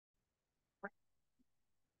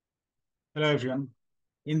Hello everyone.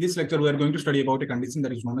 In this lecture, we are going to study about a condition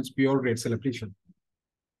that is known as pure red cell aplasia.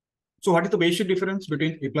 So what is the basic difference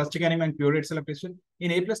between aplastic anemia and pure red cell aplasia?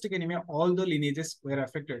 In aplastic anemia, all the lineages were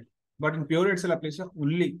affected, but in pure red cell aplasia,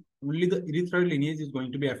 only the erythroid lineage is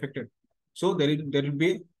going to be affected. So there will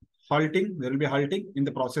be halting in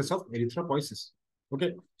the process of erythropoiesis.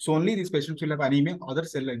 Okay, so only these patients will have anemia, other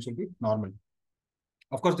cell lines will be normal.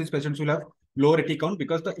 Of course, these patients will have lower ET count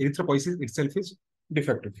because the erythropoiesis itself is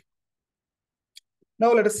defective.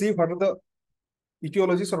 Now let us see what are the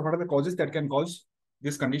etiologies or what are the causes that can cause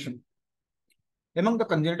this condition. Among the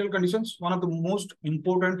congenital conditions, one of the most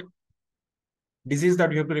important disease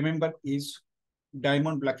that you have to remember is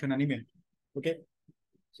diamond blackfan anemia. Okay,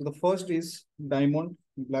 so the first is diamond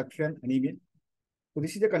blackfan anemia. So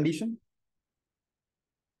this is a condition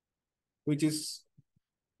which is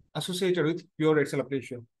associated with pure red cell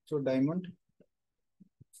aplasia. So diamond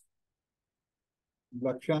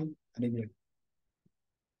blackfan anemia.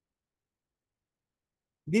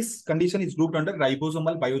 This condition is grouped under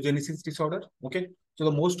ribosomal biogenesis disorder. Okay, so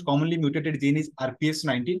the most commonly mutated gene is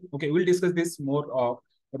RPS19. Okay, we'll discuss this more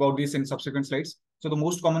about this in subsequent slides. So the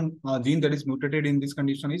most common gene that is mutated in this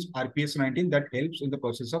condition is RPS19 that helps in the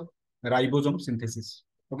process of ribosome synthesis.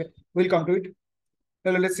 Okay, we'll come to it.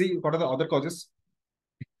 Now let's see what are the other causes.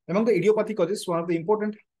 Among the idiopathic causes, one of the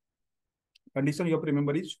important condition you have to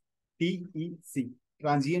remember is TEC,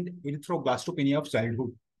 transient erythroblastopenia of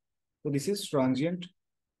childhood. So this is transient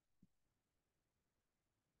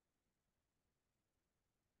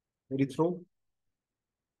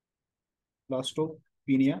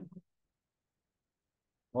erythroblastopenia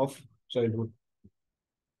of childhood.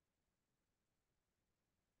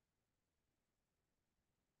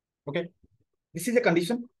 Okay, this is a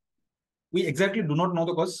condition. We exactly do not know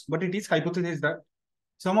the cause, but it is hypothesized that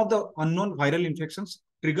some of the unknown viral infections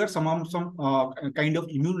trigger some kind of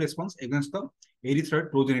immune response against the erythroid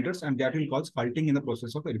progenitors, and that will cause halting in the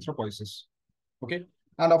process of erythropoiesis. Okay,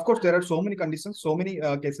 and of course, there are so many conditions, so many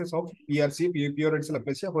cases of PRC, pure red cell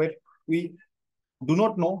aplasia, where we do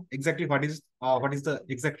not know exactly what is the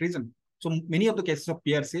exact reason. So many of the cases of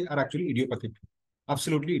PRC are actually idiopathic,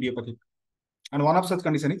 absolutely idiopathic. And one of such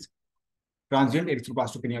condition is transient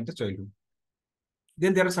erythroblastopenia of the childhood.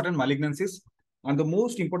 Then there are certain malignancies, and the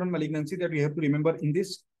most important malignancy that we have to remember in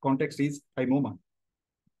this context is thymoma.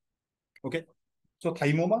 Okay, so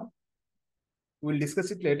thymoma, we'll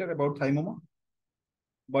discuss it later about thymoma.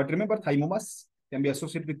 But remember, thymomas can be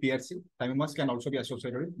associated with PRC. Thymomas can also be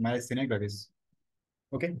associated with myasthenia gravis.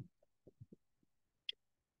 Okay.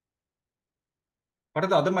 What are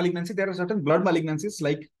the other malignancies? There are certain blood malignancies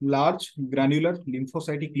like large granular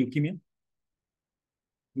lymphocytic leukemia,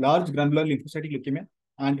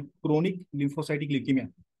 and chronic lymphocytic leukemia.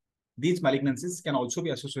 These malignancies can also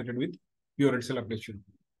be associated with pure red cell aplasia.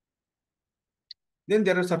 Then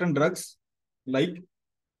there are certain drugs like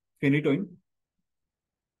phenytoin.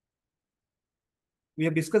 We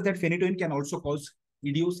have discussed that phenytoin can also cause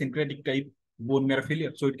idiosyncratic type bone marrow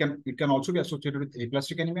failure. So it can also be associated with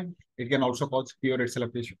aplastic anemia. It can also cause pure red cell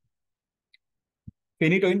aplasia.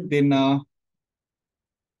 Phenytoin, then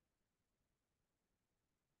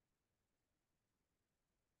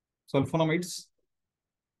sulfonamides,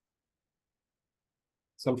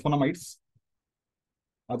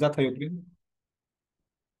 azathioprine,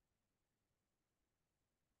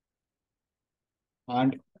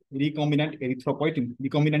 and recombinant erythropoietin.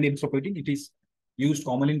 Recombinant erythropoietin, it is used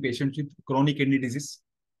commonly in patients with chronic kidney disease.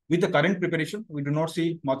 With the current preparation, we do not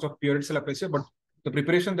see much of pure red cell aplasia, but the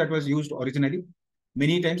preparation that was used originally,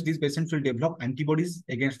 many times these patients will develop antibodies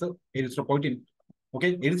against the erythropoietin.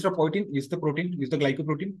 Okay, erythropoietin is the protein, is the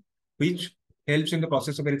glycoprotein, which helps in the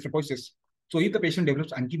process of erythropoiesis. So if the patient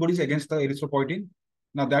develops antibodies against the erythropoietin,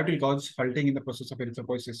 now that will cause halting in the process of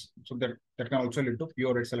erythropoiesis. So that can also lead to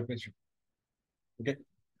pure red cell aplasia. Okay,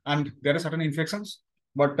 and there are certain infections,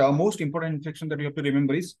 but most important infection that you have to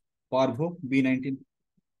remember is parvo B19.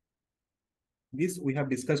 This we have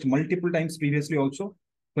discussed multiple times previously also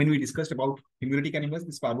when we discussed about hemolytic anemias.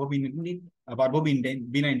 This parvo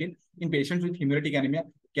B19 in patients with hemolytic anemia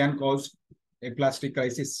can cause aplastic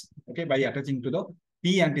crisis. Okay, by attaching to the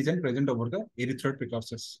P antigen present over the erythroid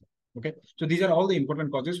precursors. Okay, so these are all the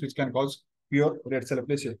important causes which can cause pure red cell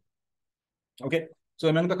aplasia. Okay, so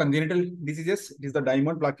among the congenital diseases, it is the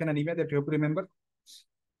diamond blackfan anemia that you have to remember.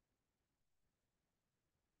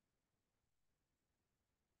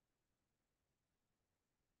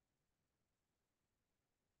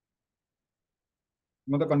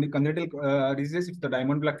 Among the congenital diseases, it's the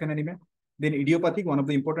diamond blackfan anemia. Then idiopathic, one of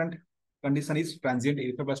the important condition is transient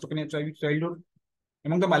erythroblastopenia of childhood.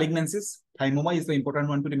 Among the malignancies, thymoma is the important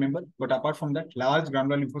one to remember. But apart from that, large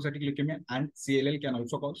granular lymphocytic leukemia and CLL can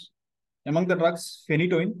also cause. Among the drugs,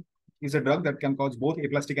 phenytoin is a drug that can cause both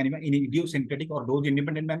aplastic anemia in idiosyncratic or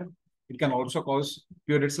dose-independent manner. It can also cause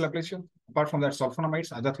pure red cell aplasia. Apart from that,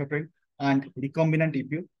 sulfonamides, azathioprine, and recombinant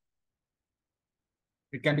EPO.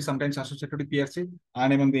 It can be sometimes associated with PRC.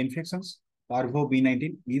 And among the infections, parvo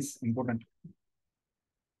B19 is important.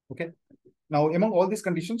 Okay. Now, among all these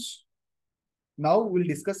conditions, now we'll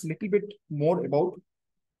discuss a little bit more about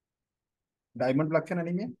diamond blackfan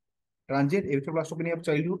anemia, transient erythroblastopenia of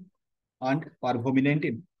childhood, and parvo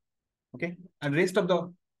B19. Okay. And rest of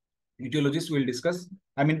the etiologies we'll discuss.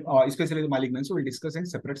 Especially the malignancy, we'll discuss in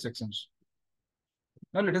separate sections.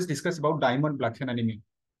 Now, let us discuss about diamond blackfan anemia.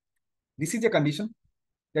 This is a condition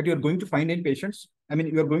that you are going to find in patients.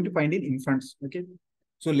 You are going to find in infants. Okay.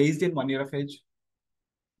 So, less than 1 year of age.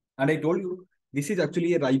 And I told you, this is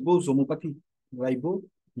actually a ribosomopathy.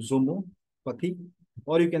 Ribosomopathy.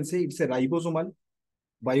 Or you can say it's a ribosomal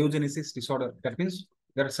biogenesis disorder. That means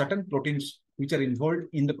there are certain proteins which are involved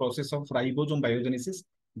in the process of ribosome biogenesis.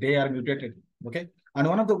 They are mutated. Okay. And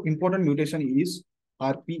one of the important mutation is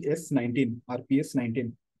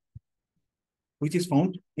RPS19, which is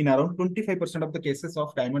found in around 25% of the cases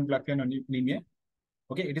of diamond blackfan anemia.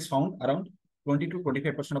 Okay. It is found around 20 to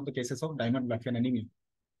 25% of the cases of diamond blackfan anemia.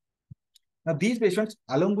 Now, these patients,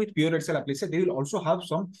 along with pure red cell aplasia, they will also have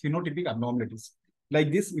some phenotypic abnormalities. Like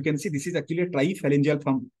this, you can see this is actually a triphalangeal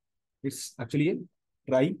thumb. It's actually a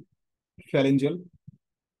triphalangeal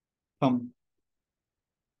thumb.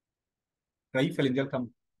 Triphalangeal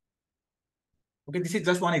thumb. Okay, this is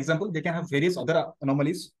just one example. They can have various other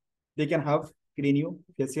anomalies. They can have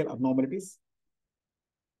craniofacial abnormalities.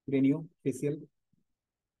 Craniofacial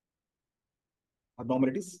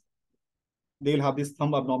abnormalities. They will have these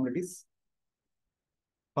thumb abnormalities.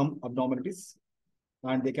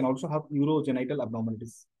 And they can also have urogenital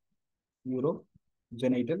abnormalities.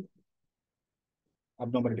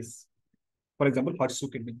 For example,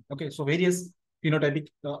 Hirschsprung kidney. Okay, so various phenotypic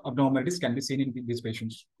abnormalities can be seen in these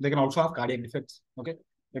patients. They can also have cardiac defects. Okay,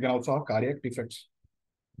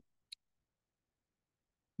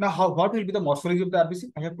 Now, what will be the morphology of the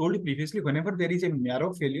RBC? I have told you previously, whenever there is a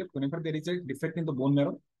marrow failure, whenever there is a defect in the bone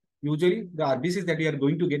marrow, usually the RBCs that you are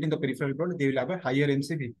going to get in the peripheral blood, they will have a higher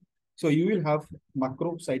MCV. So you will have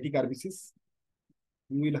macrocytic RBCs.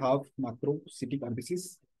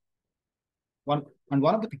 One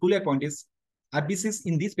of the peculiar point is RBCs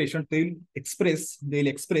in these patients, they'll express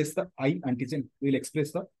the I antigen.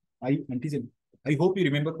 I hope you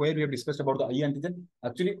remember where we have discussed about the I antigen.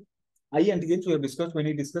 Actually, I antigens we have discussed when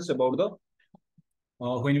we discussed about the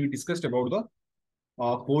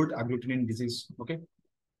cold agglutinin disease. Okay.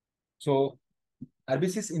 So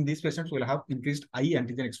RBCs in these patients will have increased I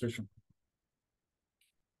antigen expression.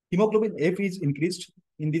 Hemoglobin F is increased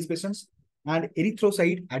in these patients, and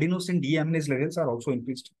erythrocyte adenosine deaminase levels are also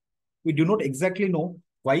increased. We do not exactly know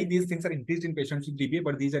why these things are increased in patients with DBA,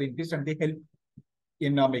 but these are increased and they help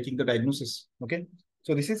in making the diagnosis. Okay.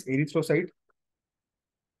 So this is erythrocyte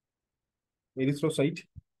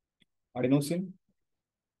adenosine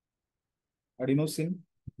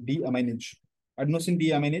deaminase. Adenosine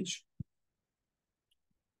deaminase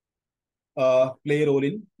play a role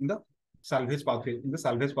in the salvage pathway,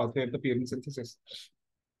 of the purine synthesis.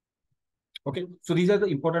 Okay, so these are the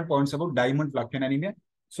important points about diamond blackfan anemia.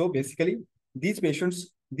 So basically, these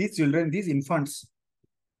patients, these children, these infants,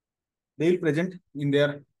 they will present in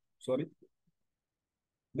the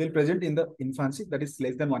infancy, that is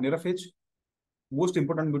less than 1 year of age. Most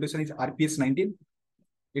important mutation is RPS19.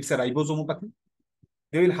 It's a ribosomopathy.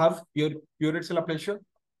 They will have pure red cell aplasia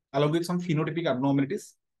along with some phenotypic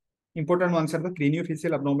abnormalities. Important ones are the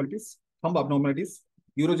craniofacial abnormalities, thumb abnormalities,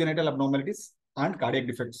 urogenital abnormalities, and cardiac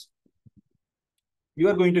defects. You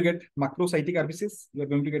are going to get macrocytic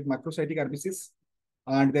RBCs.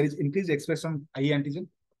 And there is increased expression of I antigen,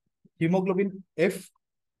 hemoglobin F,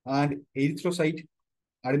 and erythrocyte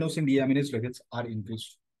adenosine deaminase levels are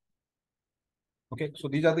increased. Okay, so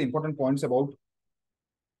these are the important points about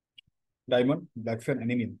diamond blackfan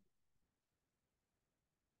anemia.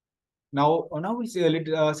 Now we'll see a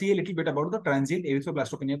little bit about the transient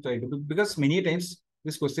erythroblastopenia of childhood, because many times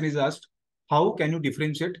this question is asked: how can you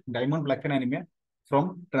differentiate diamond blackfan anemia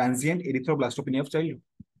from transient erythroblastopenia of childhood?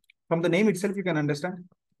 From the name itself, you can understand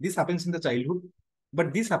this happens in the childhood,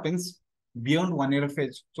 but this happens beyond 1 year of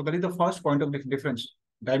age. So that is the first point of difference.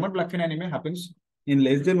 Diamond blackfan anemia happens in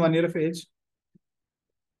less than 1 year of age,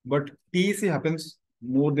 but TEC happens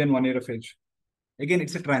more than 1 year of age. Again,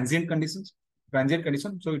 it's a transient condition.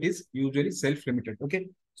 So it is usually self-limited. Okay,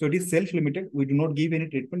 so it is self-limited. We do not give any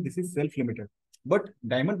treatment. This is self-limited. But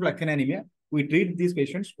diamond-blackfan anemia, we treat these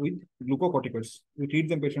patients with glucocorticoids. We treat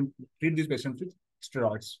these patients with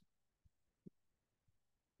steroids.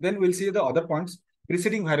 Then we'll see the other points.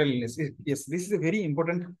 Preceding viral illness. Yes, this is a very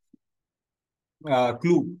important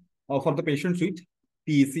clue for the patients with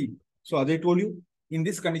PEC. So as I told you, in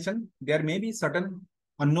this condition, there may be certain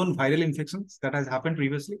unknown viral infections that has happened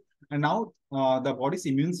previously, and now the body's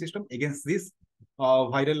immune system against this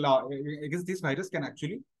against this virus can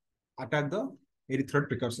actually attack the erythroid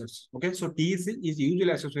precursors. Okay, so TEC is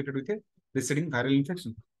usually associated with a preceding viral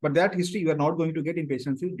infection, but that history you are not going to get in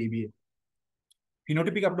patients with DBA.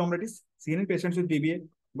 Phenotypic abnormalities seen in patients with DBA,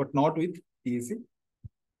 but not with TEC.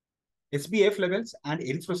 SBF levels and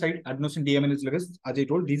erythrocyte adenosine deaminase levels, as I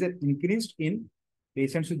told, these are increased in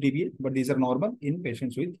patients with DBA, but these are normal in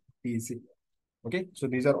patients with TEC. Okay, so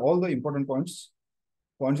these are all the important points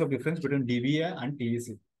of difference between DBA and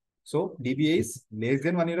TEC. So DBA is less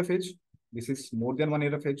than 1 year of age. This is more than 1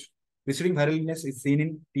 year of age. Preceding viral illness is seen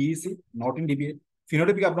in TEC, not in DBA.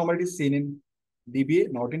 Phenotypic abnormality is seen in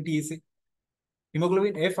DBA, not in TEC.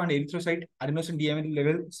 Hemoglobin F and erythrocyte adenosine deaminase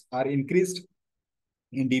levels are increased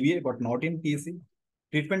in DBA, but not in TEC.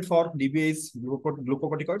 Treatment for DBA is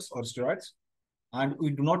glucocorticoids or steroids. And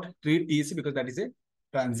we do not treat TEC because that is a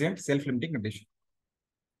transient self-limiting condition.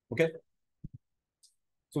 Okay.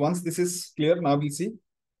 So once this is clear, now we'll see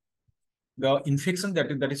the infection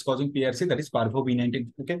that is causing PRC, that is parvo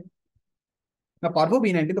B19. Okay. Now parvo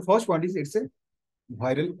B19, the first point is it's a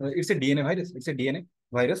viral, it's a DNA virus. It's a DNA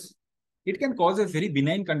virus. It can cause a very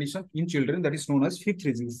benign condition in children that is known as fifth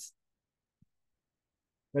disease.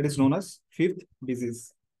 That is known as fifth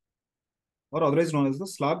disease, or otherwise known as the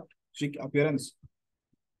slapped cheek appearance.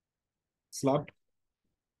 Slapped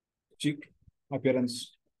cheek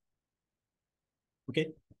appearance. Okay.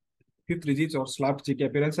 Fifth disease or slapped cheek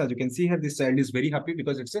appearance. As you can see here, this child is very happy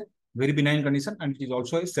because it's a very benign condition and it is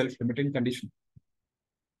also a self-limiting condition.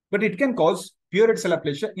 But it can cause purered cell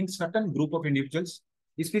aplasia in certain group of individuals.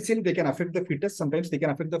 Especially, they can affect the fetus. Sometimes they can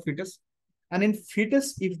affect the fetus. And in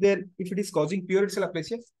fetus, if it is causing purered cell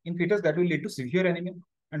aplasia, in fetus that will lead to severe anemia.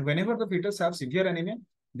 And whenever the fetus have severe anemia,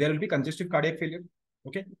 there will be congestive cardiac failure.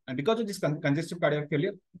 Okay, and because of this congestive cardiac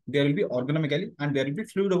failure, there will be organomegaly and there will be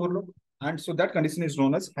fluid overload. And so that condition is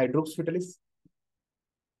known as hydrops fetalis.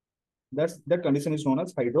 That condition is known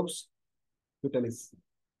as hydrops fetalis.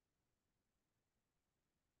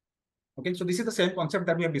 Okay, so this is the same concept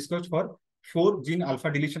that we have discussed for 4-gene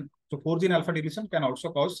alpha deletion. So 4-gene alpha deletion can also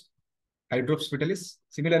cause hydrops fetalis.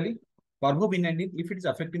 Similarly, parvo B19, if it is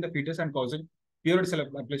affecting the fetus and causing purered cell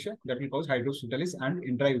aplasia, that will cause hydrops fetalis and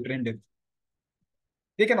intrauterine death.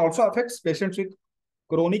 They can also affect patients with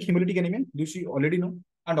chronic hemolytic anemia, this you already know,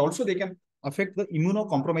 and also they can affect the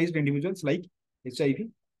immunocompromised individuals like HIV,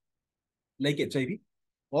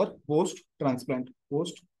 or post-transplant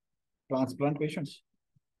patients.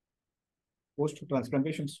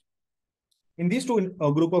 In these two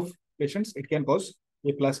group of patients, it can cause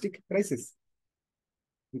aplastic crisis.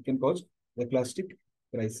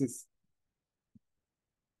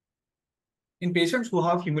 In patients who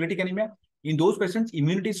have hemolytic anemia, in those patients,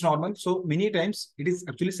 immunity is normal. So many times it is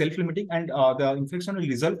actually self-limiting and the infection will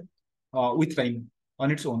resolve with time on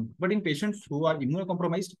its own. But in patients who are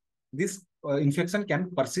immunocompromised, this infection can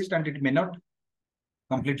persist and it may not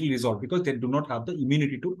completely resolve because they do not have the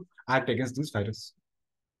immunity to act against this virus.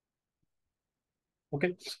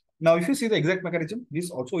 Okay. Now, if you see the exact mechanism, this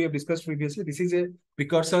also we have discussed previously. This is a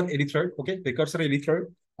precursor erythroid. Okay, precursor erythroid,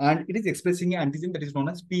 and it is expressing an antigen that is known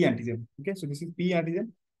as P antigen. Okay, so this is P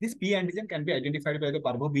antigen. This P antigen can be identified by the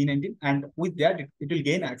parvo B19, and with that, it will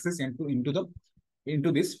gain access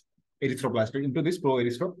into this erythroblast, into this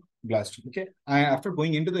pro-erythroblast. Okay, and after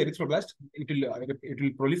going into the erythroblast, it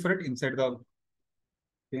will proliferate inside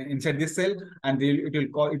this cell, and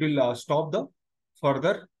it will stop the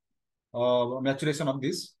further maturation of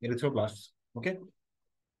these erythroblasts. Okay,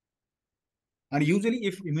 and usually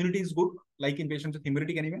if immunity is good, like in patients with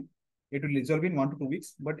hemolytic anemia, it will resolve in 1 to 2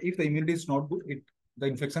 weeks. But if the immunity is not good, the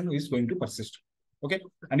infection is going to persist. Okay,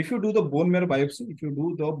 and if you do the bone marrow biopsy,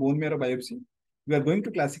 we are going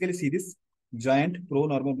to classically see this giant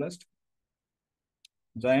pro-normoblast,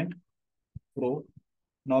 or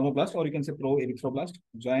you can say pro-erythroblast,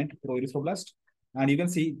 giant pro-erythroblast, and you can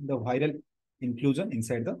see the viral inclusion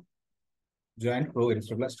inside the giant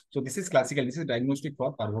pro-erythroblast. So this is classical. This is diagnostic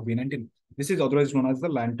for parvo B19. This is otherwise known as the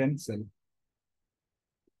lantern cell.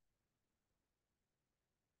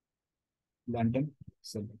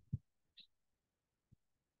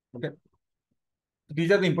 Okay.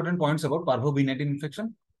 These are the important points about parvo B19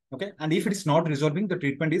 infection. Okay. And if it is not resolving, the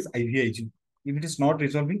treatment is IVIG. If it is not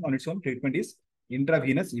resolving on its own, treatment is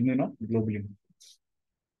intravenous immunoglobulin.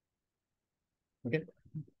 Okay.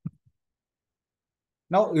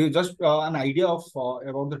 Now, just an idea of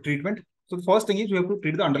about the treatment. So the first thing is you have to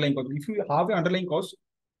treat the underlying cause. If you have an underlying cause,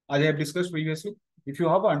 as I have discussed previously, if you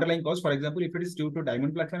have an underlying cause, for example, if it is due to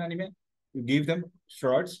diamond platinum anemia, you give them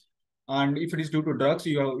steroids. And if it is due to drugs,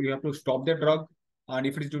 you have to stop the drug. And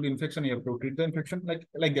if it is due to infection, you have to treat the infection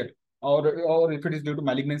like that. Or if it is due to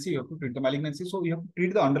malignancy, you have to treat the malignancy. So you have to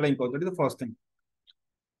treat the underlying cause. That is the first thing.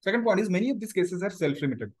 Second point is many of these cases are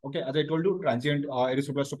self-limited. Okay, as I told you, transient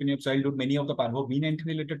erythroblastopenia of childhood, many of the parvo B19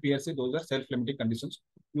 related PRC, those are self-limiting conditions.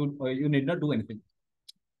 You need not do anything.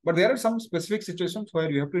 But there are some specific situations where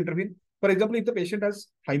you have to intervene. For example, if the patient has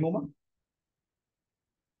thymoma,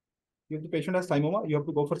 you have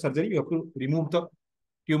to go for surgery. You have to remove the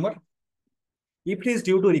tumor. If it is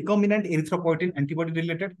due to recombinant erythropoietin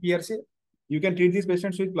antibody-related PRC, you can treat these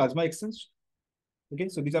patients with plasma exchange. Okay,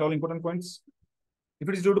 so these are all important points. If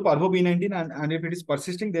it is due to parvo B19 and if it is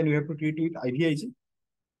persisting, then you have to treat with IVIG.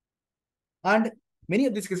 And many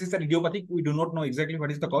of these cases are idiopathic. We do not know exactly what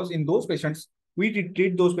is the cause. In those patients, we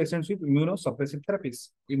treat those patients with immunosuppressive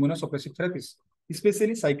therapies.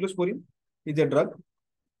 Especially cyclosporine is a drug.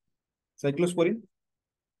 Cyclosporine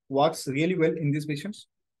works really well in these patients.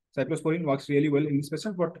 But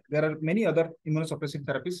there are many other immunosuppressive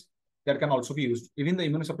therapies that can also be used. Even the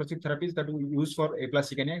immunosuppressive therapies that we use for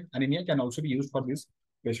aplasia anemia can also be used for these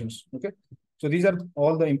patients. Okay, so these are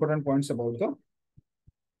all the important points about the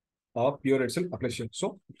pure red cell aplasia.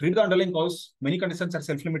 So treat the underlying cause. Many conditions are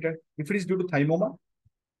self-limited. If it is due to thymoma,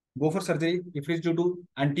 go for surgery. If it is due to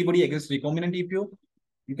antibody against recombinant EPO,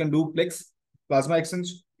 you can do plex, plasma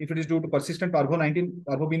exchange. If it is due to persistent parvo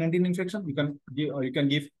B19 infection, you can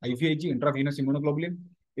give IVIG, intravenous immunoglobulin.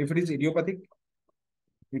 If it is idiopathic,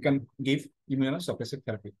 you can give immunosuppressive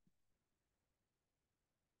therapy.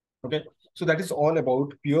 Okay, so that is all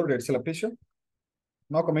about pure red cell aplasia.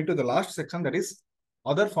 Now coming to the last section, that is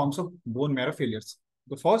other forms of bone marrow failures.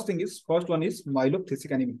 The first one is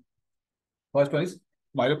myelophthalmic anemia.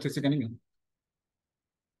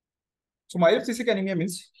 So myelophthalmic anemia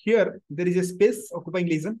means here there is a space occupying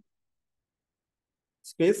lesion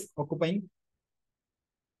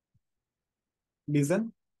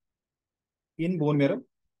in bone marrow,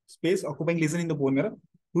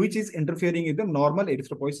 which is interfering with the normal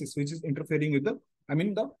erythropoiesis,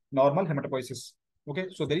 the normal hematopoiesis. Okay,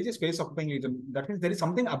 so there is a space occupying lesion. That means there is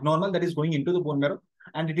something abnormal that is going into the bone marrow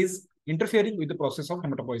and it is interfering with the process of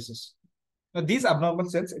hematopoiesis. Now, these abnormal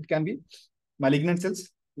cells, it can be malignant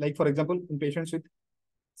cells, like for example, in patients with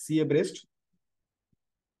CA breast,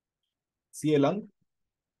 CA lung,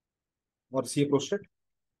 or CA prostate,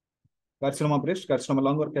 carcinoma breast, carcinoma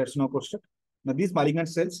lung, or carcinoma prostate. Now, these malignant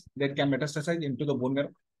cells that can metastasize into the bone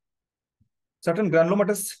marrow. Certain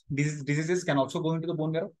granulomatous diseases can also go into the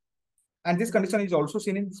bone marrow. And this condition is also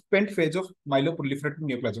seen in spent phase of myeloproliferative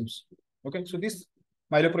neoplasms. Okay, so this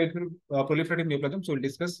myeloproliferative neoplasms we'll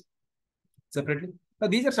discuss separately. Now,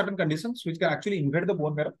 these are certain conditions which can actually invade the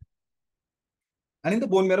bone marrow. And in the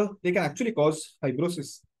bone marrow, they can actually cause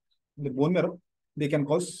fibrosis. In the bone marrow, they can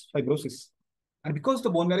cause fibrosis. And because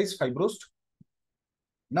the bone marrow is fibrosed,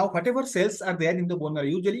 now whatever cells are there in the bone marrow,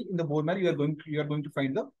 usually in the bone marrow, you are going to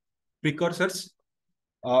find the precursors,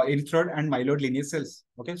 erythroid and myeloid lineage cells.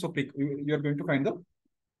 Okay, so you are going to find the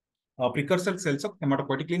precursor cells of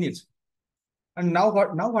hematopoietic lineage. And now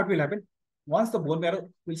what will happen? Once the bone marrow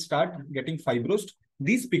will start getting fibrosed,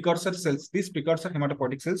 these precursor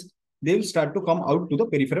hematopoietic cells, they will start to come out to the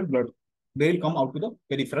peripheral blood.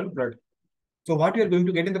 So what you are going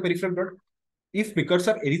to get in the peripheral blood? If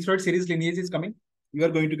precursor erythroid series lineage is coming, you are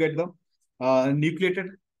going to get the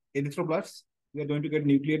nucleated erythroblasts.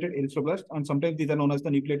 And sometimes these are known as the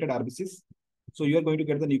nucleated RBCs. So you are going to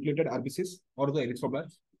get the nucleated RBCs or the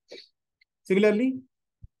erythroblasts. Similarly,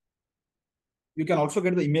 you can also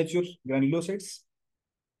get the immature granulocytes.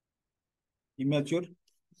 You're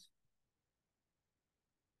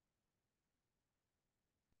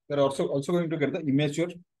also going to get the immature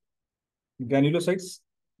granulocytes.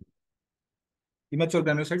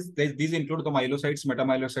 These include the myelocytes,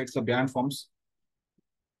 metamyelocytes, the band forms,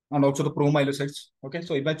 and also the promyelocytes. Okay,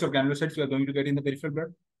 so immature granulocytes you are going to get in the peripheral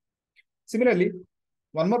blood. Similarly,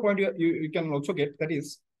 one more point you can also get, that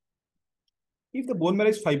is, if the bone marrow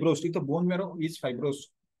is fibrosed,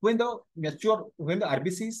 when the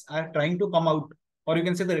RBCs are trying to come out, or you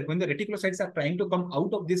can say that when the reticulocytes are trying to come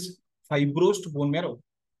out of this fibrosed bone marrow,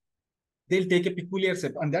 they'll take a peculiar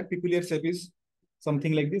shape, and that peculiar shape is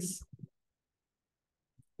something like this.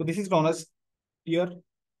 So this is known as teardrop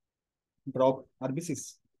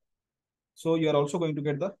RBCs. So you are also going to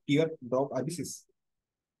get the teardrop RBCs.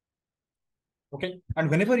 Okay, and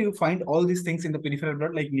whenever you find all these things in the peripheral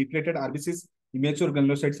blood, like nucleated RBCs, immature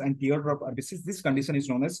granulocytes and teardrop RBCs. This condition is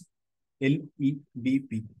known as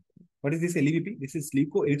LEBP. What is this LEBP? This is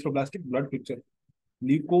leukoerythroblastic blood picture.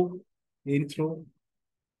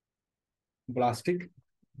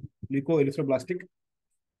 Leukoerythroblastic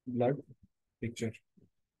blood picture.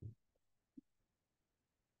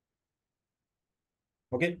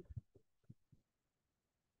 Okay.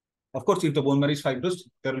 Of course, if the bone marrow is fibrous,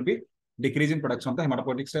 there will be decrease in production of the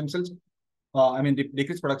hematopoietic stem cells.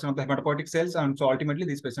 Decreased production of the hematopoietic cells, and so ultimately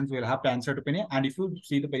these patients will have pancytopenia. And if you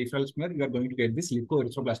see the peripheral smear, you are going to get this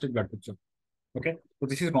leukoerythroblastic blood picture. Okay, so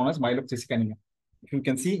this is known as myelocystic anemia. If you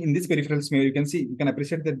can see in this peripheral smear, you can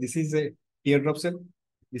appreciate that this is a teardrop cell.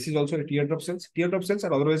 This is also a teardrop cells. Teardrop cells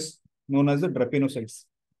are otherwise known as the drapenocytes.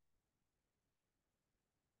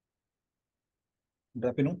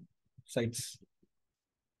 Drapenocytes.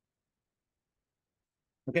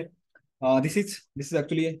 Okay. This is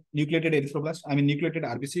actually a nucleated erythroblast. Nucleated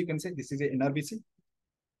RBC. You can say this is a NRBC.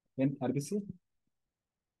 NRBC.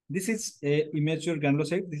 This is a immature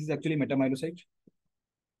granulocyte. This is actually metamyelocyte.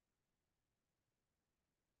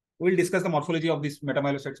 We will discuss the morphology of these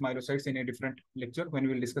metamyelocytes, myelocytes in a different lecture when we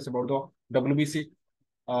will discuss about the WBC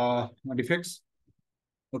defects.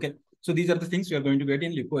 Okay. So these are the things you are going to get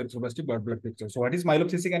in leukoerythroblastic blood picture. So what is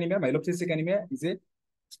myelocystic anemia? Myelocystic anemia is a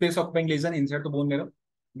space occupying lesion inside the bone marrow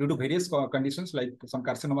due to various conditions like some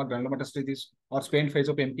carcinoma, granulomatosis, or spent phase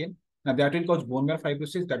of MPN. Now that will cause bone marrow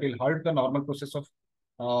fibrosis that will halt the normal process of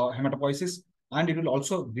hematopoiesis, and it will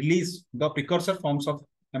also release the precursor forms of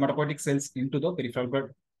hematopoietic cells into the peripheral blood,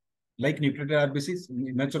 like nucleated RBCs,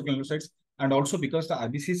 immature granulocytes, and also because the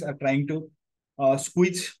RBCs are trying to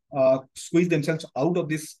squeeze themselves out of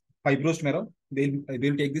this fibrous marrow,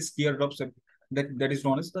 they'll take this teardrop cell that is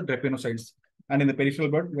known as the drapenocytes. And in the peripheral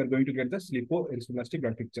blood, we are going to get the leukoerythroblastic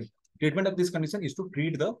blood picture. Treatment of this condition is to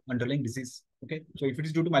treat the underlying disease. Okay, so if it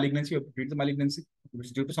is due to malignancy, you have to treat the malignancy. If it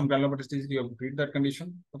is due to some granulomatosis, you have to treat that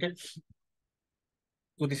condition. Okay,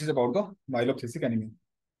 so this is about the myelocystic anemia.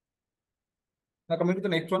 Now coming to the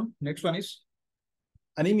next one. Next one is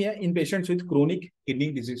anemia in patients with chronic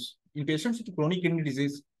kidney disease. In patients with chronic kidney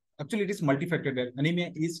disease, actually it is multifactorial.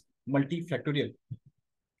 Anemia is multifactorial.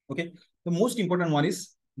 Okay, the most important one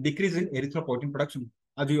is decrease in erythropoietin production.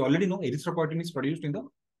 As we already know, erythropoietin is produced in the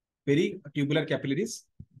peritubular capillaries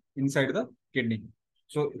inside the kidney.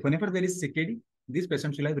 So whenever there is CKD, these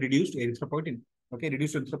patients will have reduced erythropoietin. Okay,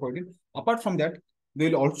 reduced erythropoietin. Apart from that, they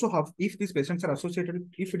will also have, if these patients are associated,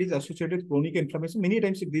 if it is associated with chronic inflammation, many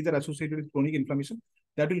times if these are associated with chronic inflammation,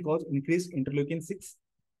 that will cause increased interleukin 6.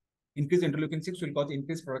 Increased interleukin 6 will cause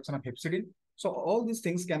increased production of hepcidin. So all these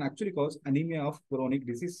things can actually cause anemia of chronic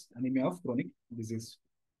disease. Anemia of chronic disease.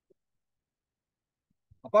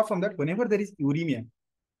 Apart from that, whenever there is uremia,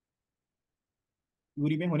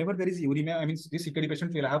 whenever there is uremia, this CKD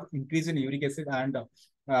patient will have increase in uric acid and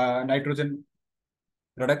nitrogen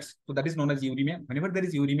products. So that is known as uremia. Whenever there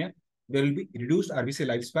is uremia, there will be reduced RBC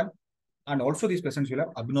lifespan, and also these patients will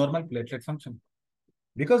have abnormal platelet function.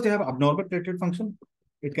 Because they have abnormal platelet function,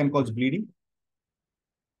 it can cause bleeding.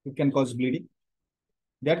 It can cause bleeding.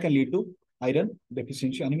 That can lead to iron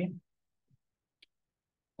deficiency anemia.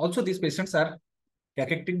 Also, these patients are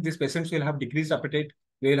cachectic. These patients will have decreased appetite.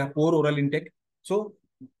 They will have poor oral intake. So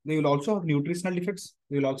they will also have nutritional defects.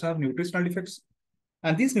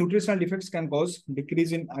 And these nutritional defects can cause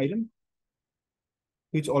decrease in iron,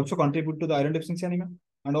 which also contribute to the iron deficiency anemia.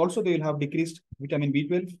 And also they will have decreased vitamin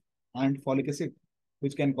B12 and folic acid,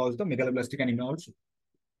 which can cause the megaloblastic anemia also.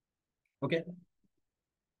 Okay.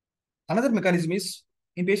 Another mechanism is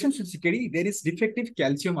in patients with CKD, there is defective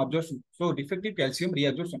calcium absorption. So defective calcium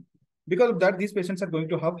reabsorption. Because of that, these patients are going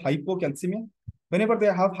to have hypocalcemia. Whenever they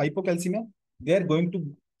have hypocalcemia, they are going to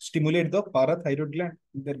stimulate the parathyroid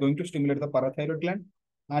gland.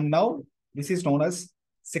 And now this is known as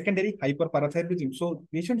secondary hyperparathyroidism. So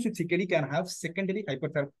patients with CKD can have secondary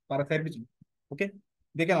hyperparathyroidism. Okay.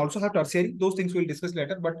 They can also have tertiary. Those things we'll discuss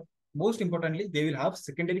later. But most importantly, they will have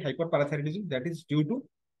secondary hyperparathyroidism that is due to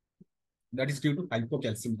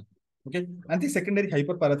hypocalcemia. Okay. And the secondary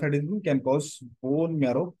hyperparathyroidism can cause bone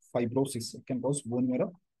marrow fibrosis. It can cause bone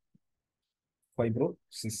marrow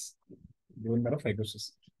fibrosis. This bone marrow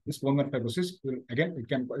fibrosis will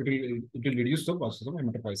reduce the process of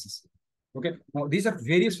hematopoiesis. Okay. Now these are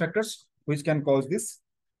various factors which can cause this,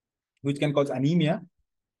 which can cause anemia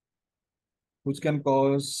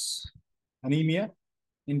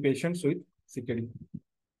in patients with CKD.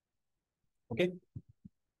 Okay.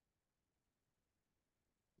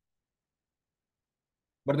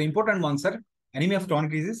 But the important ones are anemia of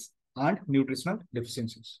chronic disease and nutritional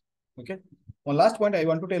deficiencies. Okay. One last point I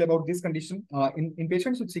want to tell about this condition. In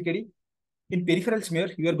patients with CKD, In peripheral smear,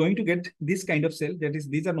 you are going to get this kind of cell. That is,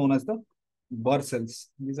 these are known as the Burr cells.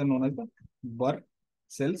 These are known as the Burr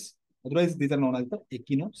cells. Otherwise, these are known as the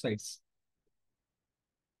echinocytes.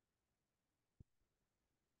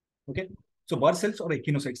 Okay. So Burr cells or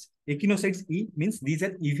echinocytes. Echinocytes E means these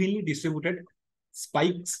are evenly distributed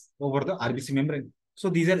spikes over the RBC membrane. So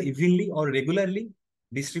these are evenly or regularly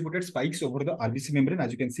distributed spikes over the RBC membrane.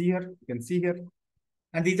 As you can see here,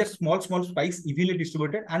 and these are small spikes evenly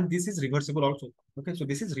distributed, and this is reversible also. Okay, so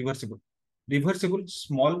this is reversible. Reversible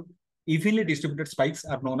small evenly distributed spikes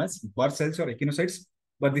are known as Burr cells or echinocytes,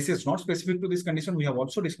 but this is not specific to this condition. We have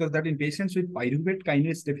also discussed that in patients with pyruvate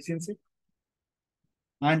kinase deficiency,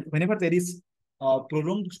 and whenever there is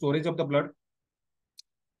prolonged storage of the blood,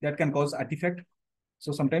 that can cause artifact.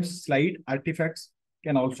 So sometimes slide artifacts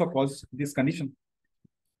can also cause this condition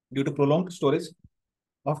due to prolonged storage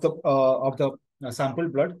of the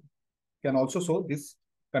sampled blood can also show this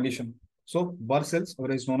condition. So Burr cells,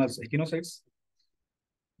 otherwise known as echinocytes.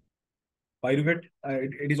 Pyruvate,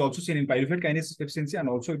 it is also seen in pyruvate kinase deficiency, and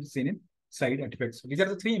also it is seen in slide artifacts. These are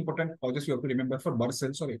the three important causes you have to remember for Burr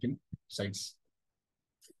cells or echinocytes.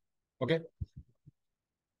 Okay.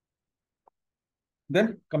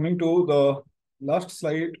 Then coming to the last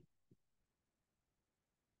slide,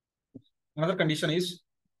 another condition is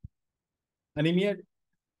anemia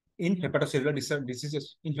in hepatocellular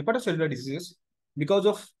diseases. In hepatocellular diseases, because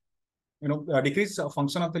of decreased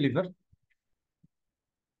function of the liver,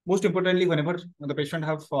 most importantly, whenever the patient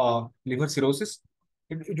have liver cirrhosis,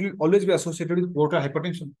 it will always be associated with portal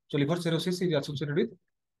hypertension. So liver cirrhosis is associated with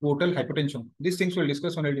portal hypertension. These things we'll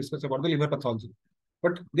discuss when I discuss about the liver pathology.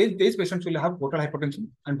 But these patients will have portal hypertension,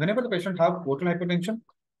 and whenever the patient have portal hypertension,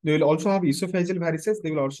 they will also have esophageal varices. They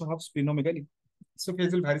will also have splenomegaly.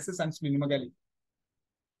 Esophageal varices and splenomegaly.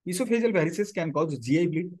 Esophageal varices can cause GI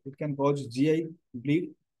bleed. It can cause GI bleed,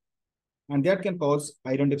 and that can cause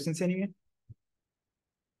iron deficiency anemia.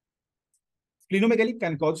 Splenomegaly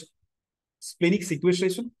can cause splenic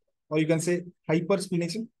sequestration, or you can say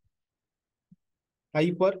hypersplenism.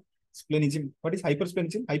 Hypersplenism. What is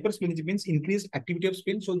hypersplenism? Hypersplenism means increased activity of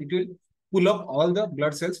spleen, so it will pull up all the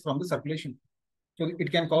blood cells from the circulation. So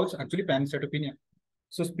it can cause actually pancytopenia.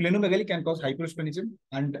 So splenomegaly can cause hypersplenism,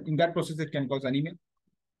 and in that process it can cause anemia.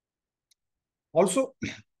 Also,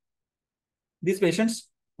 these patients,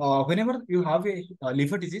 whenever you have a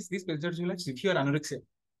liver disease, these patients will have severe anorexia.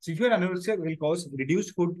 Severe anorexia will cause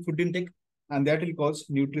reduced food intake, and that will cause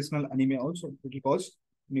nutritional anemia also. It will cause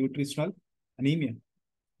nutritional anemia.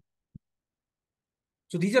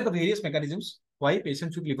 So these are the various mechanisms why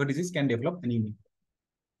patients with liver disease can develop anemia.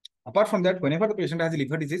 Apart from that, whenever the patient has a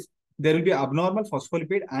liver disease, there will be abnormal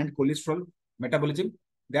phospholipid and cholesterol metabolism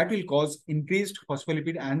that will cause increased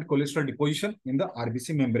phospholipid and cholesterol deposition in the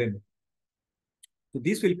RBC membrane. So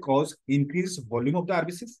this will cause increased volume of the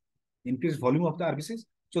RBCs.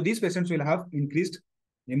 So these patients will have increased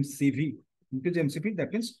MCV. Increased MCV,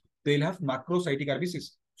 that means they will have macrocytic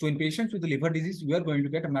RBCs. So in patients with the liver disease, we are going to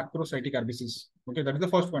get a macrocytic RBCs. Okay, that is the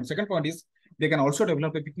first point. Second point is they can also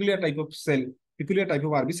develop a peculiar type of cell, peculiar type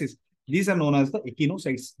of RBCs. These are known as the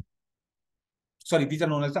echinocytes. Sorry, these are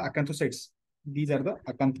known as the acanthocytes. These are the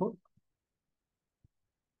acanthocytes,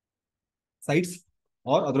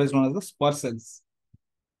 or otherwise known as the spur cells.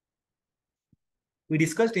 We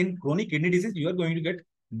discussed in chronic kidney disease, you are going to get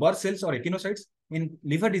Burr cells or echinocytes. In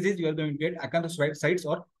liver disease, you are going to get acanthocytes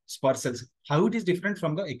or spur cells. How it is different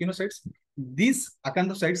from the echinocytes? These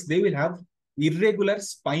acanthocytes, they will have irregular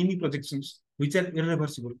spiny projections, which are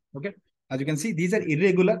irreversible. Okay, as you can see, these are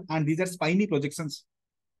irregular and these are spiny projections.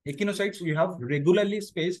 Echinocytes, you have regularly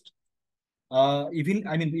spaced,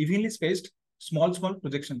 evenly spaced small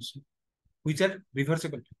projections, which are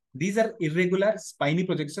reversible. These are irregular spiny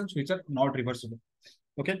projections, which are not reversible.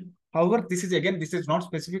 Okay. However, this is not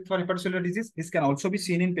specific for hepatocellular disease. This can also be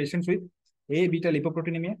seen in patients with A beta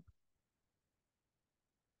lipoproteinemia.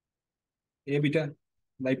 A beta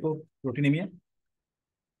lipoproteinemia.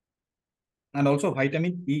 And also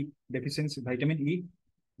vitamin E deficiency.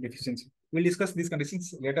 We'll discuss these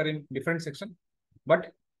conditions later in different section.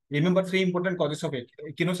 But remember 3 important causes of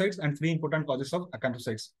echinocytes and 3 important causes of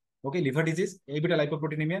acanthocytes. Okay, liver disease, A beta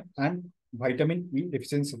lipoproteinemia, and vitamin E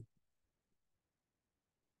deficiency.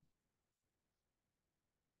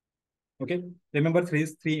 Okay, remember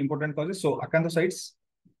three important causes. So acanthocytes,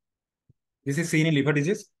 this is seen in liver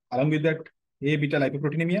disease, along with that A beta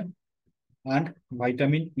lipoproteinemia and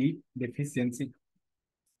vitamin E deficiency.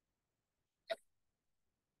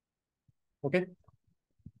 Okay.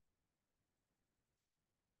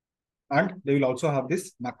 And they will also have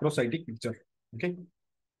this macrocytic picture. Okay.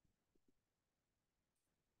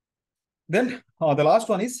 Then the last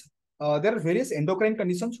one is there are various endocrine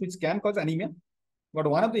conditions which can cause anemia, but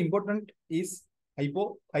one of the important is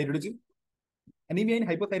hypothyroidism. Anemia in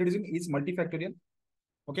hypothyroidism is multifactorial.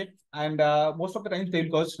 Okay, and most of the times they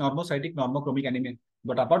will cause normocytic normochromic anemia.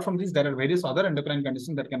 But apart from this, there are various other endocrine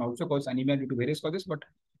conditions that can also cause anemia due to various causes. But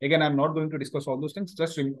again, I'm not going to discuss all those things.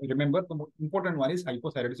 Just remember the most important one is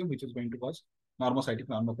hypothyroidism, which is going to cause normocytic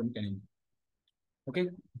normochromic anemia. Okay,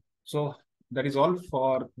 so that is all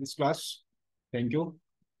for this class. Thank you.